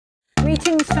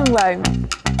Greetings from Rome.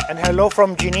 And hello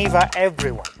from Geneva,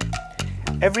 everyone.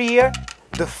 Every year,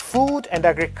 the Food and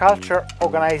Agriculture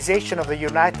Organization of the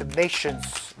United Nations,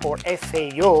 or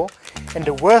FAO, and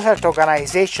the World Health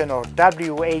Organization, or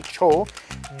WHO,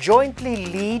 jointly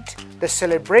lead the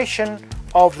celebration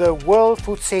of the World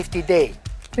Food Safety Day.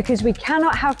 Because we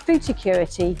cannot have food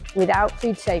security without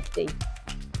food safety.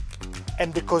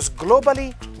 And because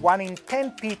globally, 1 in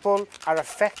 10 people are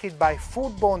affected by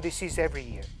foodborne disease every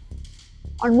year.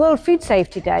 On World Food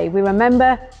Safety Day, we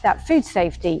remember that food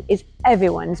safety is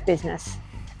everyone's business.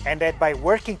 And that by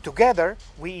working together,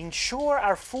 we ensure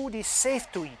our food is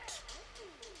safe to eat.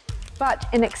 But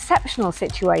in exceptional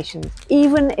situations,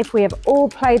 even if we have all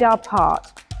played our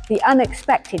part, the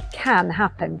unexpected can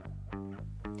happen.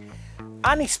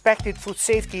 Unexpected food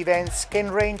safety events can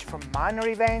range from minor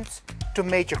events to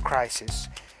major crises.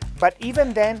 But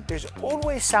even then, there's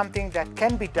always something that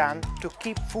can be done to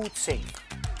keep food safe.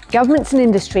 Governments and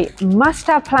industry must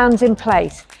have plans in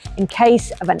place in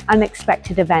case of an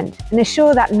unexpected event and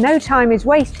ensure that no time is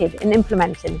wasted in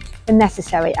implementing the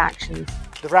necessary actions.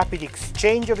 The rapid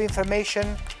exchange of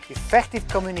information, effective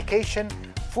communication,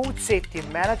 food safety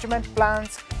management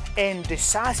plans, and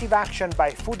decisive action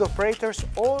by food operators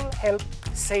all help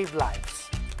save lives.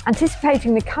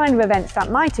 Anticipating the kind of events that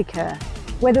might occur,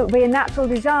 whether it be a natural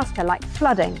disaster like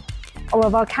flooding, or a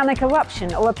volcanic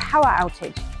eruption or a power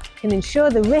outage, can ensure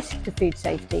the risk to food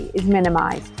safety is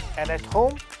minimized. And at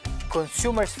home,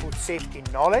 consumers' food safety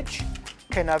knowledge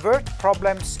can avert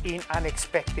problems in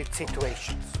unexpected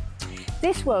situations.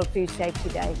 This World Food Safety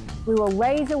Day, we will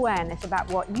raise awareness about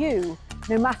what you,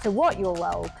 no matter what your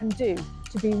role, can do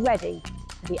to be ready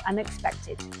for the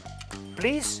unexpected.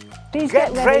 Please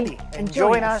get ready and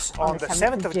join us on the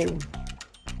 7th of June.